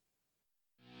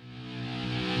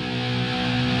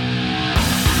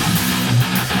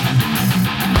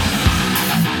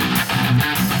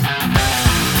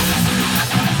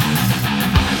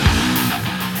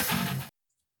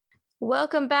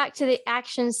Welcome back to the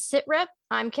Action Sit Rep.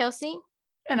 I'm Kelsey.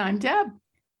 And I'm Deb.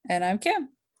 And I'm Kim.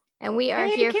 And we are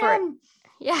here Kim.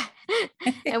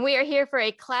 And we are here for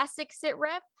a classic sit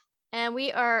rep. And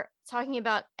we are talking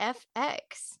about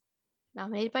FX,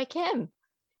 nominated by Kim.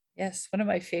 Yes, one of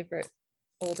my favorite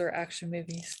older action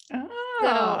movies.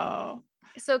 Oh.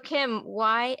 So Kim,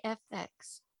 why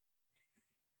FX?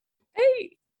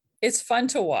 Hey, it's fun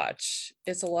to watch.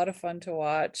 It's a lot of fun to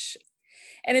watch.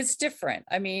 And it's different.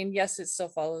 I mean, yes, it still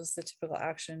follows the typical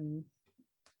action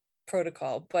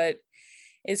protocol, but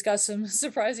it's got some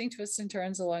surprising twists and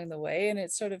turns along the way. And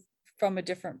it's sort of from a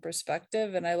different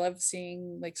perspective. And I love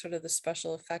seeing like sort of the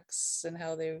special effects and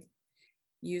how they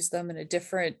use them in a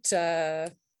different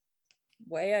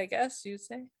way, I guess you'd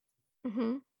say.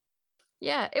 Mm-hmm.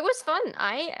 Yeah, it was fun.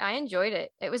 I enjoyed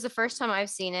it. It was the first time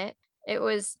I've seen it. It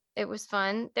was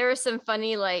fun. There was some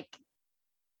funny, like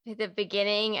at the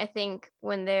beginning, I think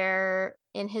when they're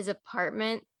in his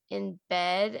apartment in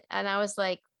bed, and I was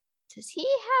like, does he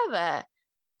have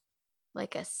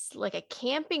a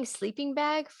camping sleeping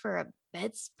bag for a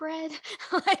bedspread?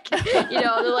 Like,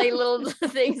 the like little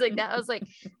things like that. I was like,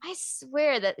 I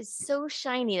swear that is so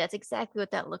shiny. That's exactly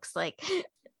what that looks like.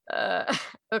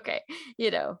 Okay,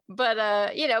 but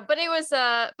it was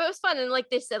fun. And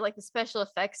like they said, like the special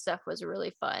effects stuff was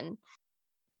really fun.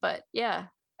 But yeah,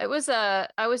 it was I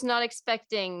was not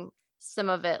expecting some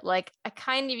of it. Like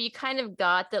you kind of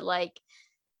got that, like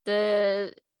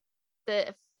the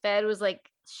Fed was like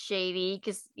shady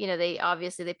because they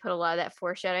obviously put a lot of that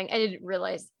foreshadowing. I didn't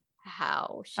realize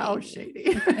how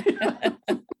shady.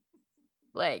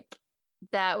 Like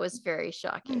that was very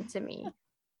shocking to me.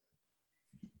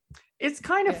 It's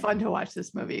kind of fun to watch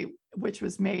this movie, which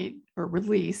was made or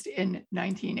released in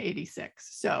 1986.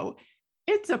 So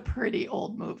it's a pretty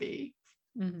old movie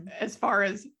as far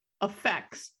as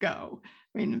effects go.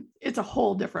 I mean, it's a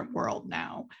whole different world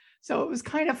now. So it was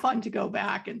kind of fun to go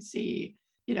back and see,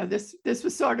 this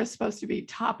was sort of supposed to be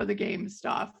top of the game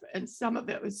stuff. And some of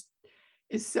it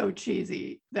is so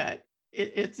cheesy that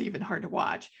it's even hard to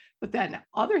watch. But then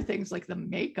other things like the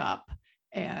makeup,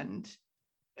 and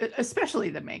especially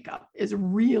the makeup, is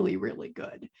really, really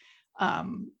good.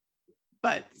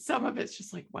 But some of it's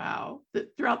just like, wow.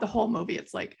 Throughout the whole movie,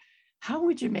 it's like, how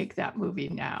would you make that movie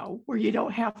now where you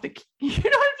don't have to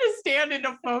stand in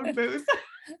a phone booth?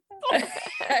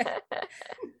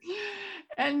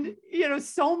 And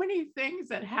so many things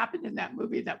that happened in that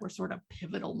movie that were sort of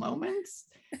pivotal moments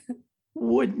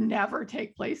would never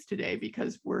take place today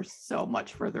because we're so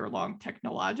much further along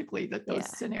technologically that those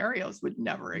scenarios would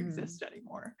never exist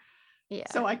anymore. Yeah.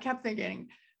 So I kept thinking,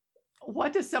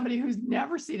 what does somebody who's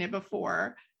never seen it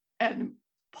before and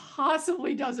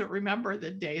possibly doesn't remember the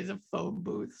days of phone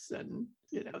booths and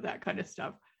that kind of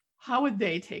stuff, how would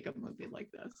they take a movie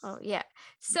like this? Oh yeah,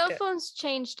 cell phones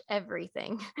changed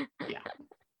everything.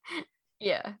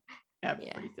 Yeah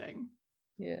Everything.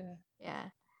 Yeah.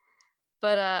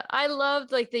 But I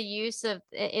loved like the use of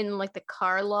in like the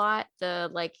car lot, the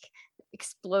like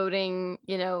exploding,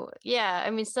 I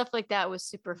mean, stuff like that was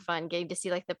super fun, getting to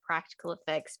see like the practical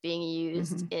effects being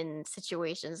used in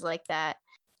situations like that.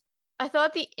 I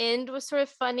thought the end was sort of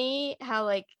funny, how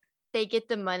like they get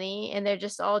the money and they're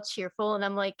just all cheerful, and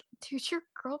I'm like, dude, your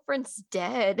girlfriend's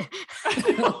dead.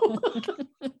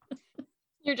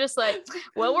 You're just like,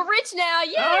 well, we're rich now,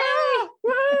 yay! Oh,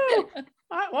 yeah.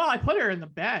 Well, I put her in the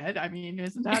bed. I mean,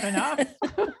 isn't that enough?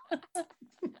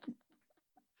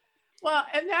 Well,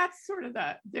 and that's sort of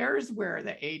there's where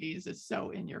the 80s is so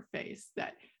in your face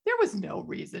that there was no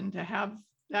reason to have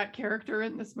that character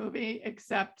in this movie,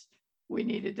 except we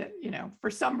needed to,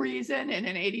 for some reason in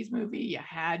an 80s movie, you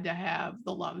had to have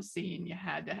the love scene. You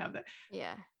had to have that.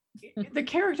 Yeah. The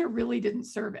character really didn't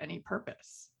serve any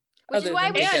purpose. Which is why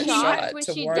I was shocked when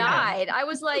she died. I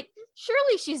was like,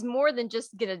 surely she's more than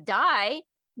just gonna die.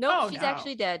 Nope, she's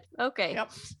actually dead. Okay.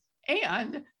 Yep.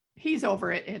 And he's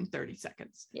over it in 30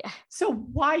 seconds. Yeah. So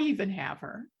why even have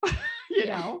her? I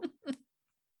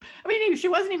mean, she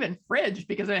wasn't even fridged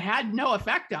because it had no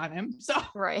effect on him. So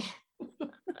right.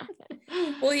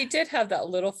 Well, he did have that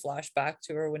little flashback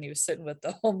to her when he was sitting with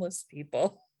the homeless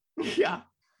people. Yeah.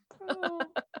 Oh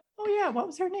yeah. What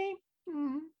was her name?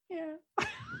 Yeah.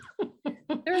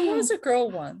 There was a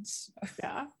girl once.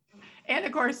 Yeah. And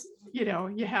of course, you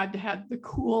had to have the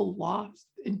cool loft,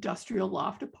 industrial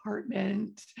loft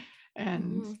apartment.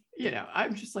 And,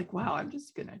 I'm just like, wow, I'm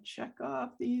just going to check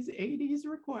off these 80s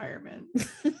requirements.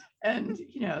 And,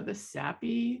 the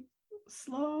sappy,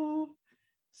 slow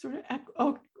sort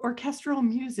of orchestral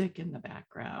music in the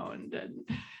background.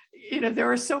 And, there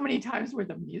were so many times where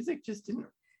the music just didn't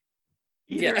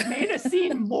either it made a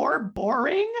scene more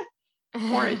boring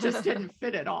or it just didn't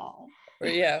fit at all. Or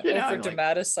yeah, You know, over like,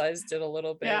 dramatized it a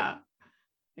little bit. yeah.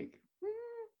 Like,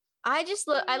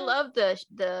 I love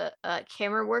the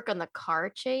camera work on the car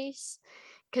chase,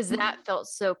 because that felt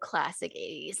so classic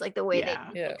 80s, like the way Yeah.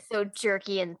 they like, so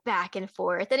jerky and back and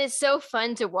forth, and it's so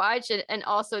fun to watch, and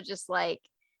also just like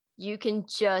you can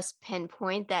just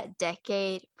pinpoint that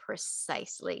decade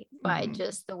precisely by Mhm.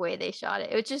 just the way they shot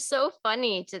it. It was just so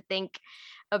funny to think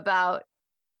about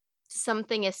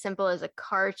something as simple as a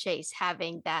car chase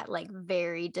having that like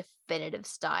very definitive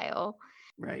style.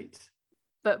 Right.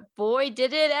 But boy,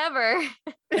 did it ever.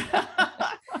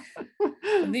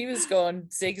 When he was going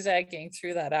zigzagging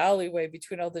through that alleyway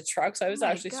between all the trucks, I was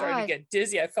my actually starting to God. get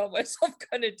dizzy. I felt myself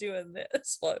kind of doing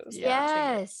this while I was watching it.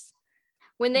 Yes.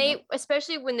 When they,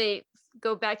 especially when they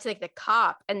go back to like the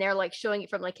cop and they're like showing it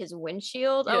from like his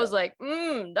windshield, I Yeah. was like,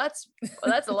 that's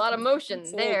a lot of motion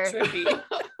It's a little there. trippy.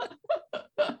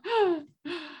 Can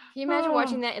you imagine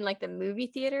watching that in like the movie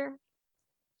theater?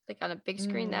 Like on a big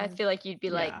screen? I feel like you'd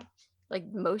be like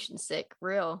motion sick,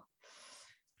 real.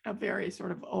 A very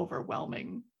sort of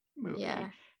overwhelming movie. Yeah.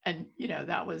 And you know,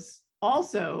 that was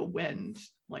also when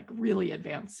like really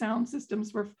advanced sound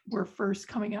systems were first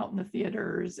coming out in the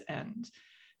theaters, and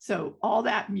so all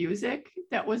that music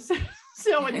that was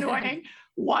so annoying,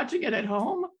 watching it at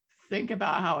home, think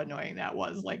about how annoying that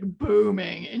was, like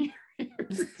booming in your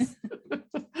ears.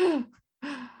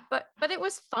 But it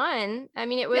was fun. I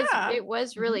mean, it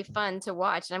was really fun to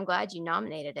watch, and I'm glad you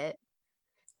nominated it.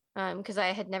 Because I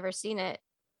had never seen it.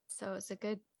 So it's a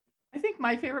good. I think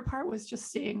my favorite part was just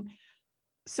seeing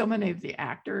so many of the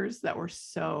actors that were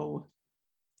so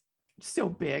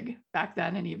big back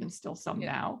then, and even still some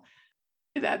now.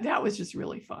 That was just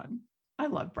really fun. I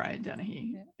love Brian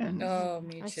Dennehy. And oh,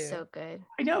 me That's too. so good.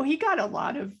 I know he got a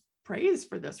lot of praise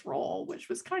for this role, which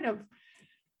was kind of,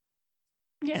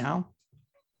 you know,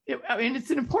 I mean,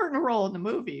 it's an important role in the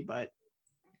movie, but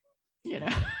you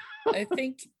know. I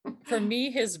think for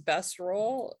me, his best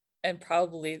role and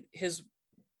probably his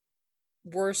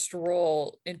worst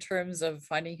role in terms of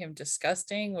finding him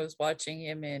disgusting was watching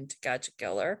him in To Catch a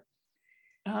Killer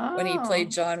when he played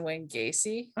John Wayne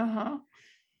Gacy.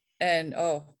 And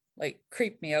like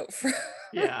creeped me out for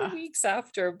weeks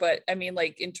after. But I mean,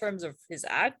 like in terms of his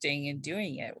acting and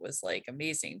doing it was like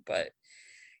amazing. But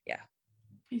yeah,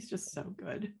 he's just so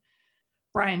good.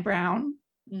 Brian Brown.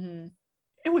 Mm-hmm.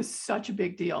 It was such a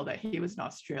big deal that he was an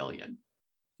Australian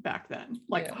back then.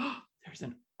 Like, there's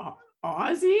an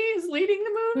Aussie is leading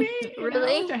the movie.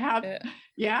 Really? To have,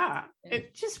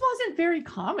 it just wasn't very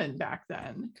common back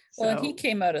then. Well, and he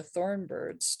came out of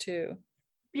Thornbirds too.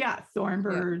 Yeah,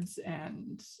 Thornbirds,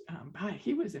 and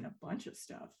he was in a bunch of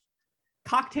stuff.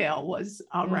 Cocktail was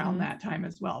around that time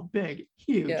as well. Big,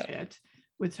 huge hit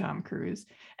with Tom Cruise.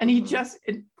 And he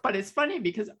but it's funny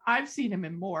because I've seen him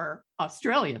in more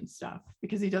Australian stuff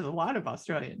because he does a lot of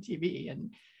Australian TV.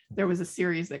 And there was a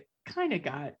series that kind of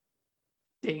got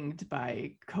dinged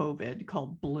by COVID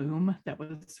called Bloom. That was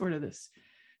sort of this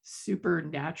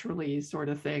supernaturally sort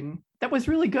of thing that was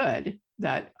really good,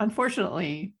 that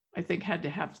unfortunately I think had to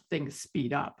have things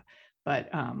speed up, but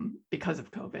because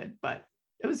of COVID, but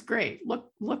it was great.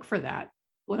 Look for that.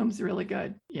 Bloom's really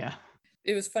good. Yeah.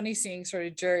 It was funny seeing sort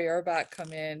of Jerry Orbach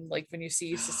come in, like when used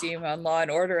to see him on Law and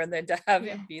Order, and then to have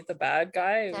him be the bad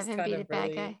guy. It was kind of really,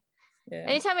 bad guy. Yeah.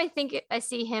 Anytime I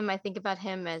see him, I think about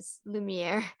him as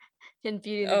Lumiere in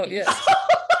Beauty and the Beast.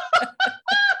 Yeah.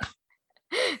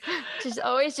 Just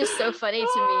always just so funny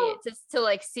to me just to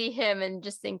like see him and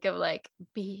just think of like,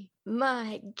 be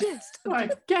my guest. My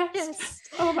guest.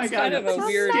 Oh my it's God. Kind of a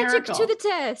weird magic to the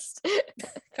test.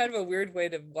 Kind of a weird way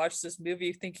to watch this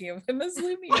movie thinking of him as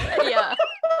Lumiere. Yeah.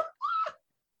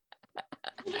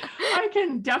 I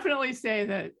can definitely say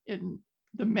that in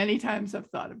the many times I've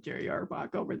thought of Jerry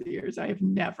Orbach over the years, I have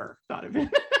never thought of him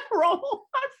in that role.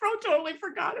 I totally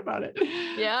forgot about it.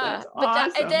 Yeah.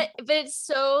 That's awesome. But it's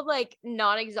so like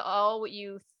not all what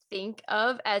you think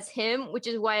of as him, which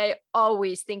is why I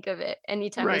always think of it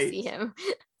anytime I see him.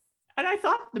 And I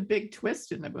thought the big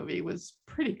twist in the movie was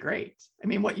pretty great. I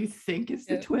mean, what you think is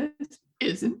the twist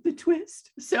isn't the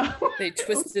twist. So they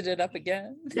twisted it up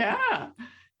again. Yeah.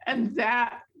 And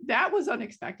that was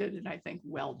unexpected and I think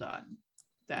well done.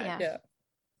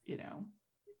 You know,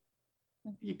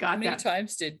 you got How many that.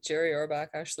 times did Jerry Orbach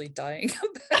actually dying come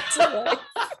back to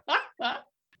life?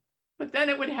 But then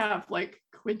it would have like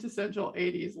quintessential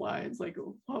 80s lines, like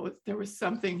there was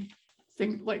something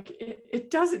like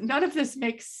it doesn't, none of this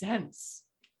makes sense.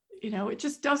 You know, it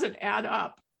just doesn't add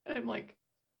up. And I'm like,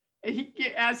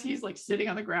 as he's like sitting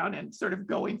on the ground and sort of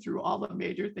going through all the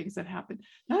major things that happened,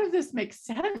 none of this makes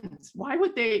sense. Why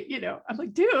would they, you know, I'm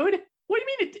like, dude, What do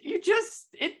you mean?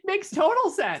 It makes total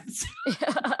sense.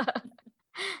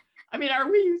 I mean,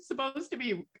 are we supposed to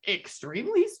be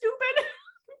extremely stupid?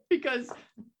 Because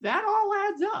that all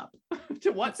adds up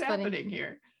to what's happening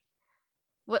here.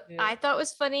 What I thought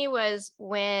was funny was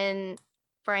when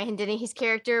Brian Dennehy's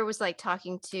character was like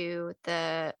talking to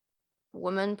the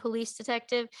woman police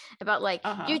detective about like,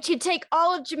 you should take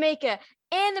all of Jamaica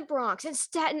and the Bronx and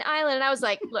Staten Island. And I was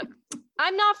like, look,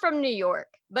 I'm not from New York,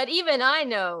 but even I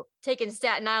know taking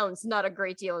Staten Island's not a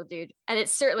great deal, dude. And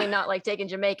it's certainly not like taking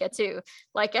Jamaica too.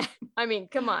 Like, I mean,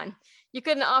 come on. You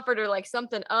couldn't have offered her like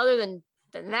something other than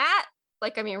that.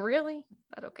 Like, I mean, really?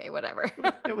 But okay, whatever.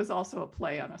 It was also a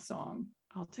play on a song.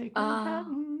 I'll take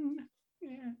Manhattan.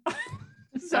 Yeah.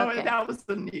 So that was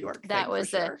the New York. That was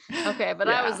sure. Okay, but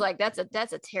I was like, that's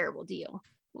a terrible deal.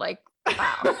 Like,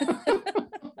 wow.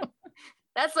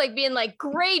 That's like being like,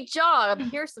 great job.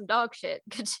 Here's some dog shit.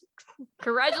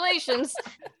 Congratulations.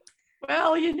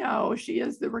 Well, you know, she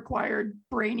is the required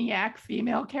brainiac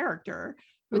female character.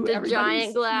 With the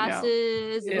giant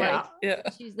glasses. You know,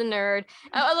 she's the nerd.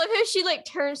 I love how she like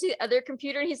turns to the other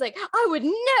computer and he's like, I would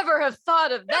never have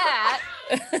thought of that.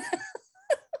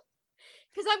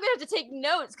 Because I'm gonna have to take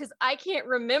notes because I can't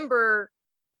remember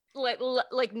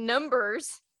like numbers.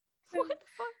 What the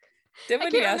fuck? Then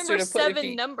when he asked her to put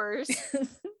 7 numbers.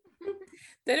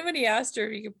 Then when he asked her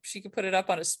if she could put it up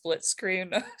on a split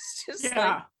screen, I was just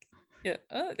like,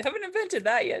 haven't invented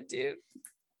that yet, dude.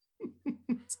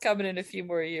 It's coming in a few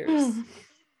more years.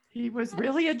 He was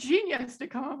really a genius to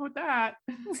come up with that.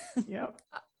 Yep.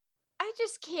 I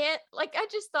just can't, like, I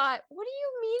just thought, what do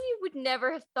you mean you would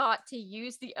never have thought to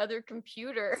use the other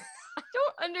computer? I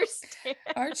don't understand.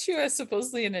 Aren't you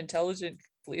supposedly an intelligent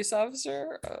police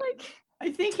officer? Like,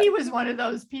 I think he was one of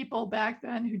those people back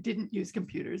then who didn't use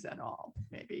computers at all,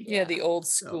 maybe. Yeah, the old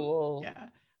school. So, yeah. I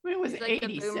mean, it was like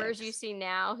 86. the boomers you see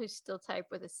now who still type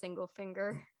with a single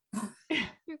finger.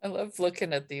 I love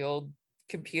looking at the old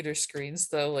computer screens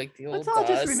though, like the old. Let's all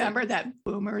just remember that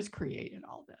boomers created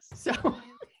all this. So,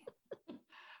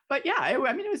 but yeah, I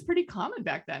mean, it was pretty common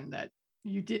back then that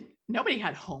nobody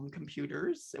had home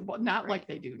computers. Well, not like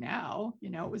they do now. You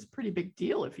know, it was a pretty big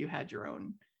deal if you had your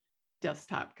own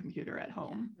desktop computer at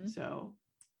home. Yeah. So,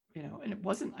 you know, and it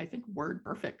wasn't, I think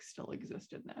WordPerfect still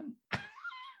existed then.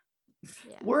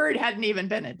 Word hadn't even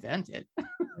been invented.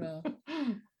 No.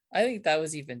 I think that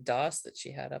was even DOS that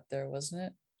she had up there, wasn't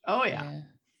it? Oh yeah.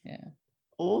 Yeah.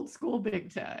 Old school,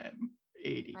 big time.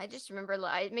 80s. I just remember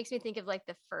it makes me think of like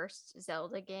the first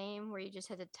Zelda game where you just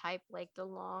had to type like the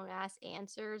long ass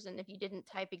answers, and if you didn't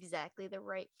type exactly the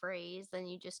right phrase, then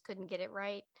you just couldn't get it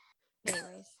right.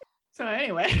 Anyways. So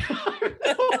anyway, I have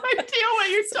no idea what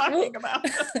you're talking about.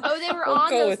 Oh, they were on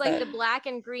those like the black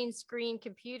and green screen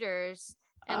computers,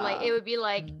 and like it would be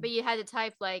like, but you had to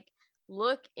type like,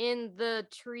 look in the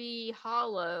tree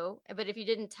hollow, but if you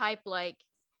didn't type like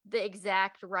the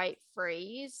exact right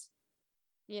phrase,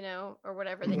 you know, or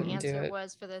whatever the answer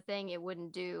was for the thing, it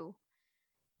wouldn't do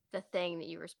the thing that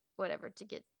you were whatever to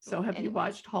get. So have you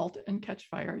watched Halt and Catch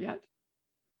Fire yet?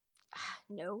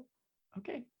 No.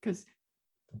 Okay, because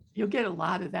you'll get a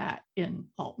lot of that in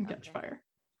Halt and Catch Fire.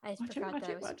 I forgot that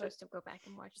I was supposed to go back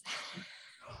and watch that.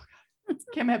 Oh, God.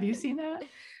 Kim, have you seen that?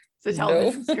 It's a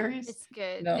television series. It's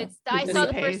good. No. I saw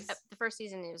the first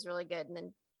season. It was really good, and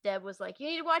then Deb was like, "You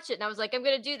need to watch it," and I was like, "I'm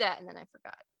gonna do that," and then I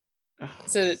forgot.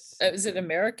 So is it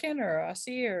American or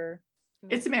Aussie or?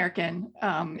 It's American.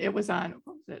 It was on,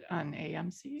 what was it, on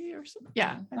AMC or something?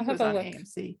 Yeah, I think it was on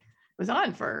AMC. It was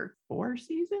on for 4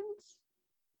 seasons.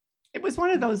 It was one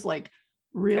of those like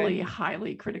really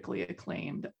highly critically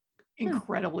acclaimed,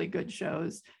 incredibly good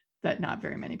shows that not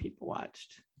very many people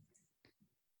watched.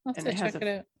 And it has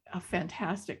a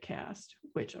fantastic cast,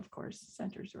 which of course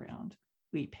centers around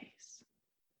Lee Pace.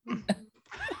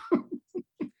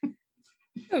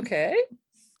 Okay.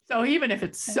 So even if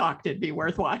it sucked, it'd be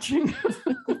worth watching.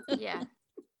 Yeah.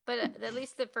 But at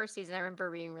least the first season I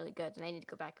remember being really good, and I need to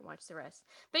go back and watch the rest.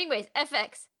 But anyways,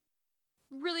 FX,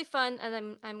 really fun,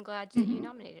 and I'm glad that you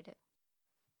nominated it.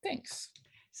 Thanks.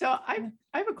 So I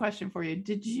have a question for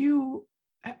you.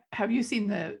 Have you seen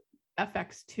the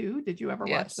FX2? Did you ever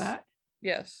watch that?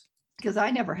 Yes. Because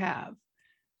I never have.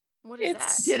 What is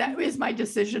that? Is my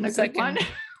decision a good one?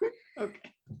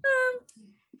 Okay.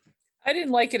 I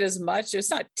didn't like it as much. It's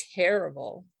not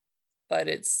terrible, but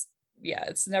it's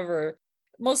never,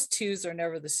 most 2s are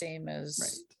never the same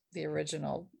as the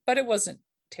original, but it wasn't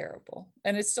terrible.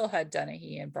 And it still had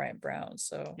Dennehy and Brian Brown.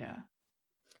 So yeah.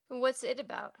 What's it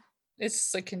about?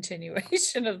 It's a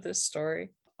continuation of this story.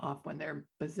 Off when they're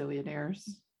bazillionaires.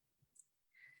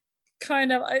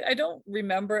 Kind of. I don't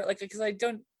remember it, like, because I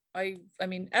don't I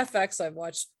mean, FX I've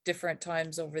watched different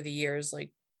times over the years,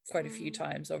 like quite a few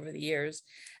times over the years.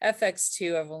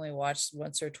 FX2 I've only watched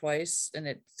once or twice, and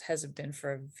it hasn't been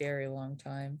for a very long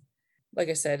time. Like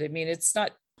I said, I mean, it's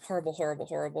not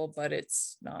horrible, but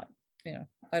it's not,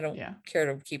 I don't care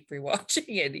to keep rewatching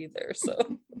it either.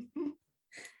 So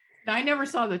I never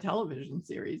saw the television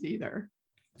series either.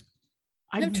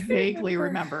 I vaguely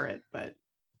remember it, but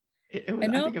it was,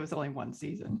 I think it was only one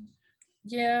season.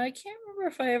 Yeah, I can't remember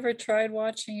if I ever tried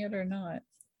watching it or not.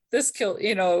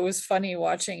 It was funny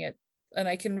watching it. And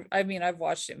I've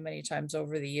watched it many times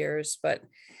over the years, but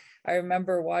I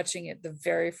remember watching it the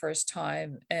very first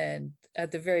time, and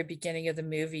at the very beginning of the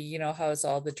movie, you know how it's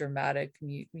all the dramatic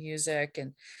music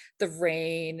and the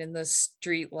rain and the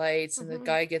street lights, and the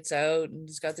guy gets out and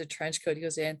he's got the trench coat, he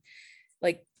goes in.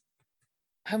 Like,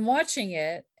 I'm watching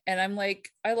it and I'm like,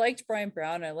 I liked Brian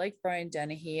Brown, I liked Brian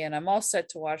Dennehy, and I'm all set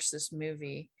to watch this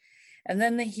movie. And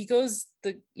then he goes,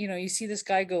 you see this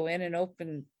guy go in and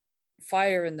open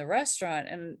fire in the restaurant,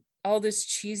 and all this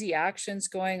cheesy actions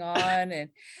going on. And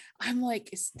I'm like,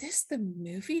 is this the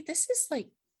movie? This is like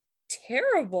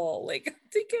terrible. Like, I'm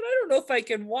thinking, I don't know if I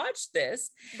can watch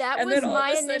this. That was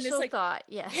my initial thought.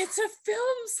 Yeah. It's a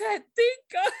film set. Thank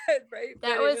God. Right.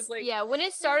 That was like, yeah. When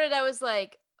it started, I was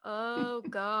like, oh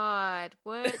God,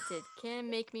 what did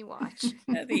Kim make me watch?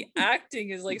 And the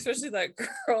acting is like, especially that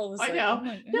girl. I know.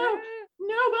 Like, no.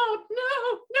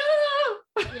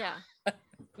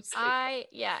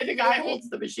 Yeah. And the guy holds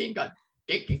the machine gun.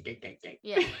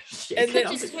 Yeah. And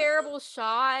then just terrible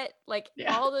shot. Like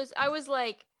all those, I was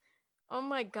like, oh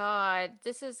my God,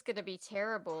 this is gonna be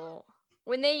terrible.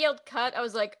 When they yelled cut, I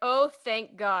was like, oh,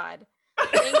 thank God.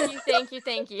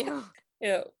 Thank you.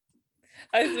 Yeah.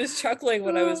 I was chuckling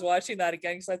when I was watching that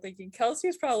again, because I'm thinking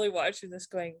Kelsey's probably watching this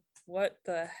going, what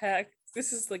the heck?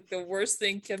 This is like the worst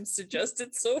thing Kim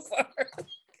suggested so far.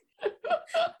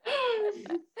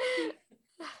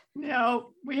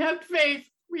 No, we had faith.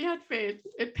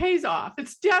 It pays off.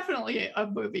 It's definitely a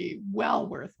movie well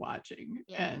worth watching.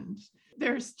 Yeah. And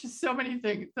there's just so many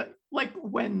things that, like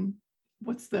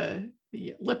what's the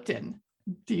Lipton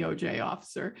DOJ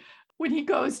officer, when he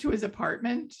goes to his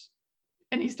apartment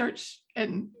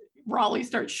and Raleigh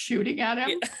starts shooting at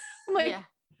him. Yeah.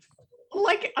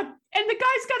 And the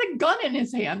guy's got a gun in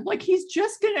his hand. Like, he's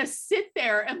just gonna sit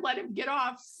there and let him get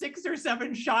off 6 or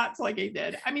 7 shots like he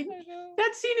did. I mean,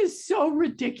 that scene is so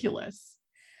ridiculous.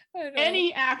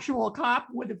 Any actual cop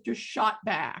would have just shot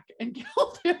back and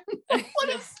killed him. What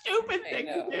a stupid thing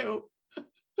to do.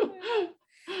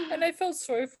 And I felt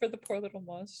sorry for the poor little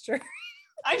monster.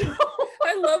 I know.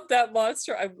 I love that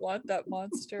monster. I want that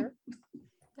monster.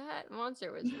 That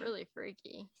monster was really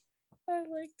freaky. I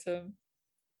liked him.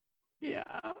 Yeah.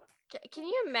 Can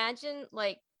you imagine,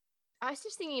 like, I was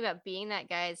just thinking about being that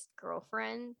guy's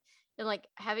girlfriend and like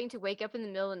having to wake up in the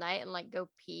middle of the night and like go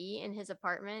pee in his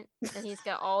apartment, and he's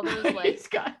got all those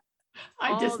like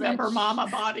I dismember mama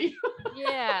body.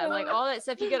 Yeah, like all that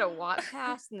stuff you gotta walk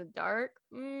past in the dark.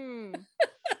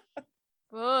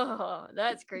 Oh,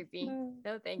 that's creepy.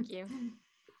 No, thank you.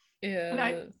 Yeah.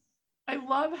 And I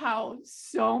love how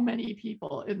so many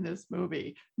people in this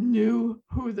movie knew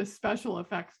who the special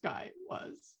effects guy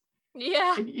was.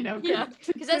 Yeah. And,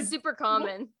 because that's super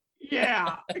common.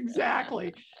 Yeah,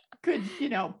 exactly. Could,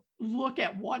 look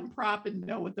at one prop and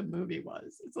know what the movie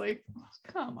was. It's like,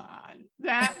 come on.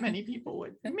 That many people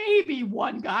would. Maybe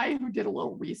one guy who did a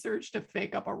little research to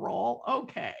fake up a role.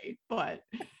 Okay. But,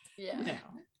 yeah.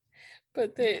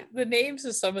 But the names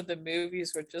of some of the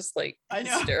movies were just like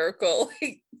hysterical,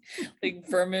 like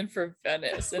Vermin for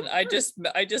Venice, and I just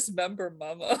remember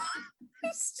Mama.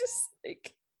 It's just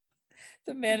like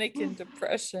the Mannequin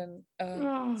Depression.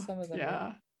 Some of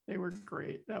them, they were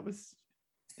great. There's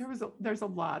a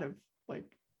lot of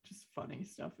like just funny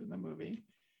stuff in the movie,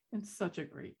 and such a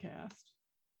great cast.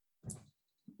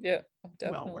 Yeah,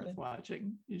 definitely. Well worth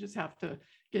watching. You just have to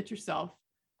get yourself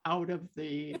out of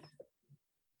the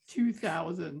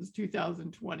 2000s,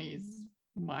 2020s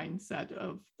mindset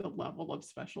of the level of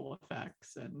special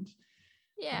effects and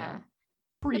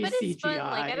pre-CGI. But it's fun.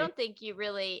 Like, I don't think you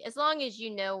really, as long as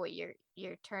you know what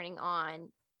you're turning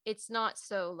on, it's not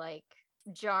so like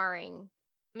jarring.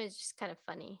 I mean, it's just kind of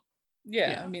funny.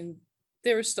 Yeah, I mean,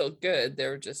 they were still good.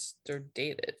 They're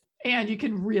dated. And you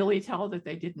can really tell that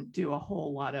they didn't do a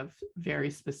whole lot of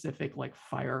very specific like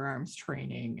firearms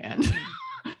training and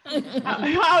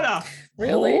how to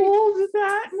really hold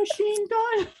that machine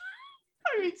gun.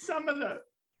 I mean, some of the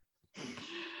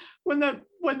when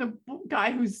the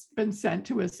guy who's been sent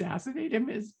to assassinate him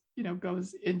is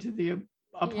goes into the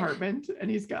apartment and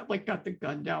he's got the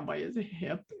gun down by his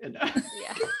hip and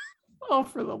Oh,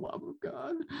 for the love of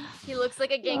God. He looks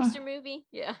like a gangster movie.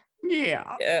 Yeah.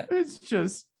 Yeah. Yeah. It's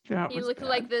just, that He was looked bad.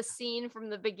 like the scene from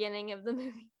the beginning of the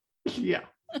movie. Yeah.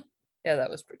 Yeah, that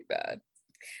was pretty bad.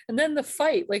 And then the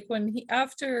fight, like when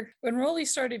Rolly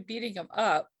started beating him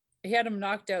up, he had him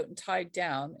knocked out and tied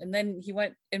down, and then he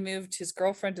went and moved his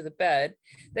girlfriend to the bed.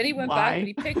 Then he went back and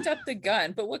he picked up the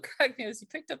gun. But what cracked me was he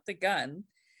picked up the gun,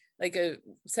 like a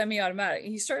semi-automatic,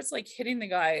 and he starts like hitting the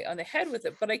guy on the head with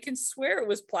it. But I can swear it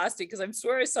was plastic because I'm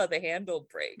swear I saw the handle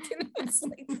break. And it was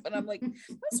like, and I'm like,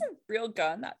 that's a real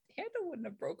gun. That handle wouldn't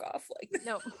have broke off like that.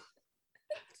 No. I'm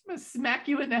gonna smack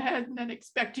you in the head and then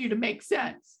expect you to make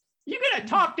sense. You gonna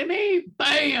talk to me?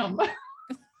 Bam.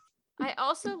 I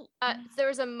also there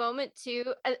was a moment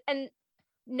too, and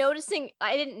noticing,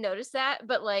 I didn't notice that,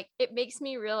 but like it makes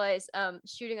me realize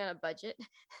shooting on a budget.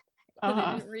 They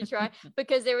didn't retry,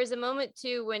 because there was a moment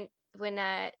too when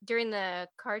during the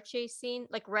car chase scene,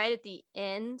 like right at the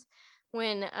end,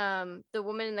 when the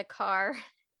woman in the car,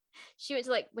 she went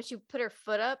to like, when she put her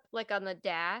foot up like on the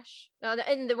dash,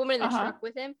 and the woman in the truck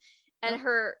with him, and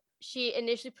she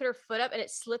initially put her foot up and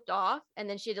it slipped off, and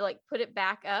then she had to like put it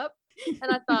back up.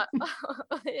 And I thought,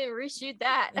 oh, they didn't reshoot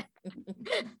that.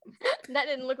 That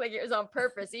didn't look like it was on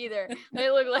purpose either.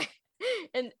 It looked like,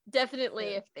 and definitely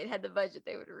if they'd had the budget,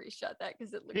 they would have reshot that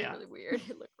because it looked really weird.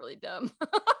 It looked really dumb.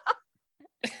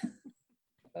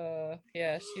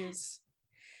 Yeah, she was.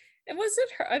 And was it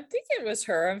her? I think it was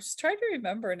her. I'm just trying to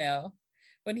remember now.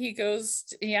 When he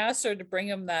asked her to bring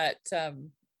him that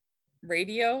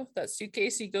radio, that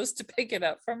suitcase. He goes to pick it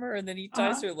up from her, and then he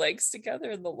ties her legs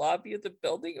together in the lobby of the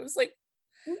building. It was like,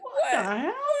 what the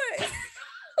hell? What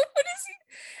is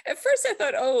he? At first I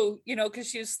thought, oh, because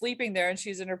she was sleeping there and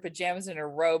she's in her pajamas and her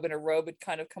robe, and her robe had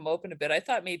kind of come open a bit. I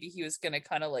thought maybe he was going to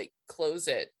kind of like close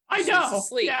it. I know.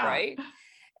 Sleep, right?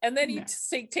 And then he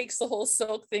takes the whole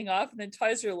silk thing off and then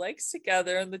ties her legs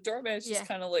together, and the doorman's just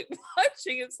kind of like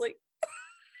watching. It's like,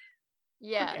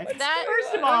 yeah, okay. that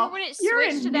first of all, when it you're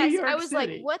switched in to New that, York I was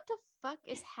City. like, what the fuck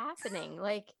is happening?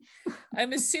 Like,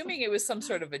 I'm assuming it was some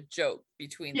sort of a joke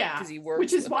between them because he works,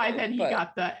 which is why her, then he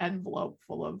got the envelope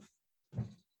full of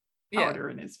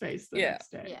powder in his face the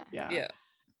next day. Yeah.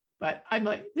 But I'm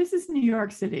like, this is New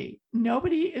York City.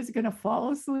 Nobody is going to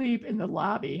fall asleep in the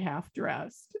lobby half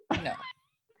dressed. No.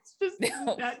 It's just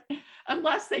that,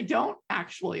 unless they don't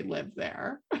actually live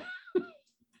there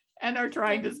and are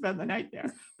trying to spend the night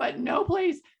there. But no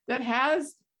place that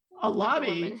has a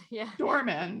lobby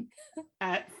doorman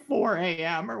at 4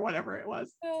 a.m. or whatever it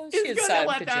was is going to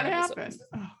let that happen.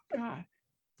 Oh, God.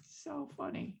 So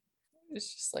funny.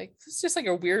 It's just like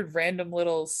a weird random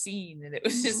little scene, and it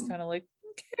was just kind of like,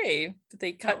 okay, did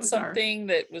they cut something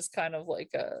that was kind of like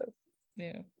a,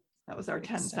 that was our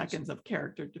 10 seconds of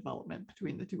character development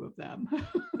between the two of them.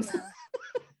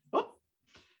 Oh,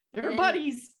 they're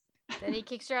buddies. Then he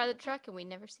kicks her out of the truck and we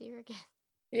never see her again.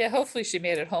 Yeah, hopefully she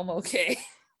made it home okay.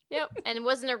 Yep, and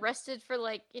wasn't arrested for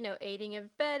like, aiding and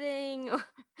abetting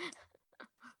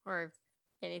or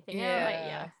anything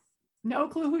else. No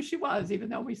clue who she was, even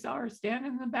though we saw her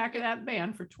standing in the back of that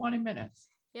van for 20 minutes.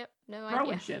 Yep, no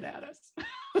throwing idea. Shit at us.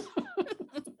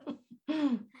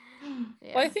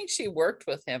 Well, I think she worked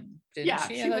with him, didn't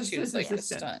she? She was like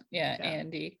assistant. a stunt. Yeah,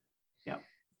 Andy. Yep.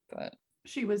 But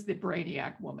she was the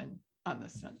brainiac woman on the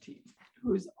stunt team,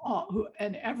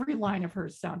 and every line of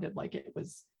hers sounded like it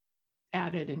was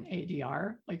added in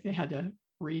ADR, like they had to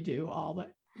redo all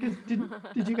that.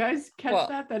 Did you guys catch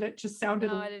that it just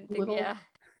sounded a little?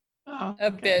 A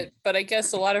bit, but I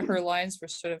guess a lot of her lines were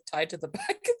sort of tied to the back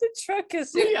of the truck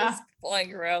as it was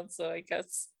flying around. So I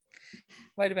guess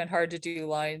might have been hard to do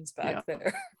lines back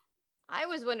there. I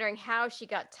was wondering how she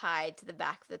got tied to the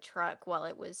back of the truck while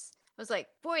it was. I was like,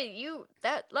 boy,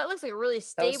 that looks like a really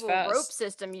stable rope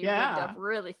system you rigged up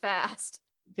really fast.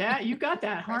 Yeah, you got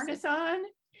that harness on,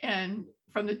 and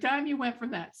from the time you went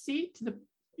from that seat to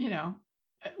the,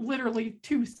 literally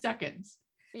 2 seconds.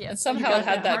 Yeah, and somehow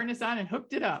had that harness on and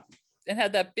hooked it up, and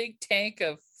had that big tank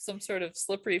of some sort of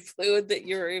slippery fluid that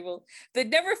you were that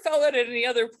never fell out at any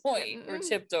other point or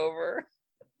tipped over.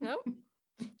 Nope,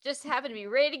 just happened to be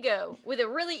ready to go with a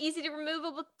really easy to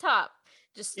removable top,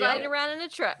 just sliding around in a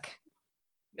truck.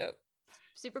 Yep,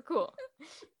 super cool.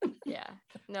 Yeah,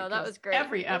 no, that was great.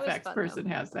 Every FX person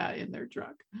has that in their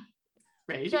truck.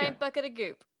 Giant bucket of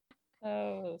goop.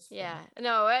 Oh yeah,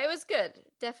 no, it was good.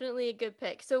 Definitely a good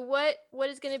pick. So what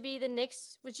is going to be the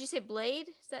next? Would you say Blade?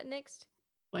 Is that next?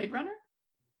 Blade Runner.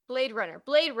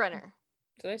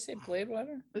 Did I say Blade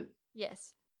Runner?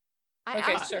 Yes.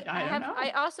 Okay, sure.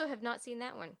 I also have not seen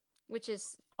that one, which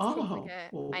is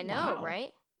I know,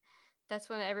 right? That's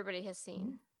one everybody has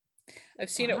seen. I've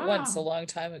seen it once a long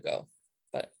time ago.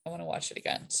 but I want to watch it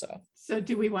again. So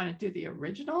do we want to do the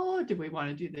original? Do we want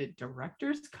to do the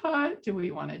director's cut? Do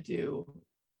we want to do,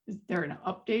 is there an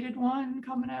updated one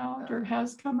coming out or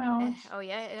has come out? Oh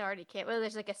yeah, it already came. Well,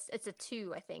 there's like it's a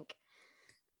 2, I think.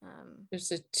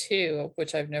 There's a 2 of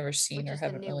which I've never seen Which or is the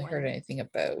haven't new really heard one. anything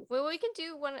about. Well, we can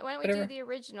do one. Why don't we Whatever. do the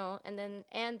original and then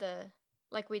the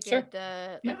like we Sure. did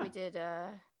like Yeah. we did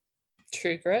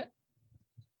True Grit?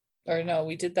 Or no,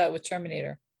 we did that with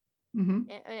Terminator. Mhm.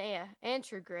 yeah, and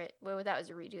True Grit. Well, that was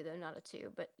a redo though, not a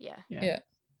 2, but yeah. Yeah.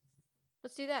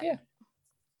 Let's do that. Yeah.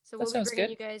 So That we'll be sounds bringing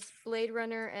good. you guys Blade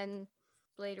Runner and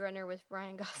Blade Runner with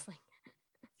Ryan Gosling.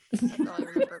 That's all I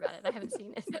remember about it. I haven't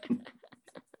seen it.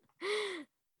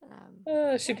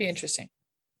 Should be interesting.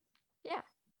 Yeah.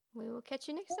 We will catch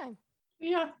you next time.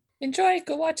 Yeah. Enjoy.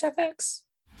 Go watch FX.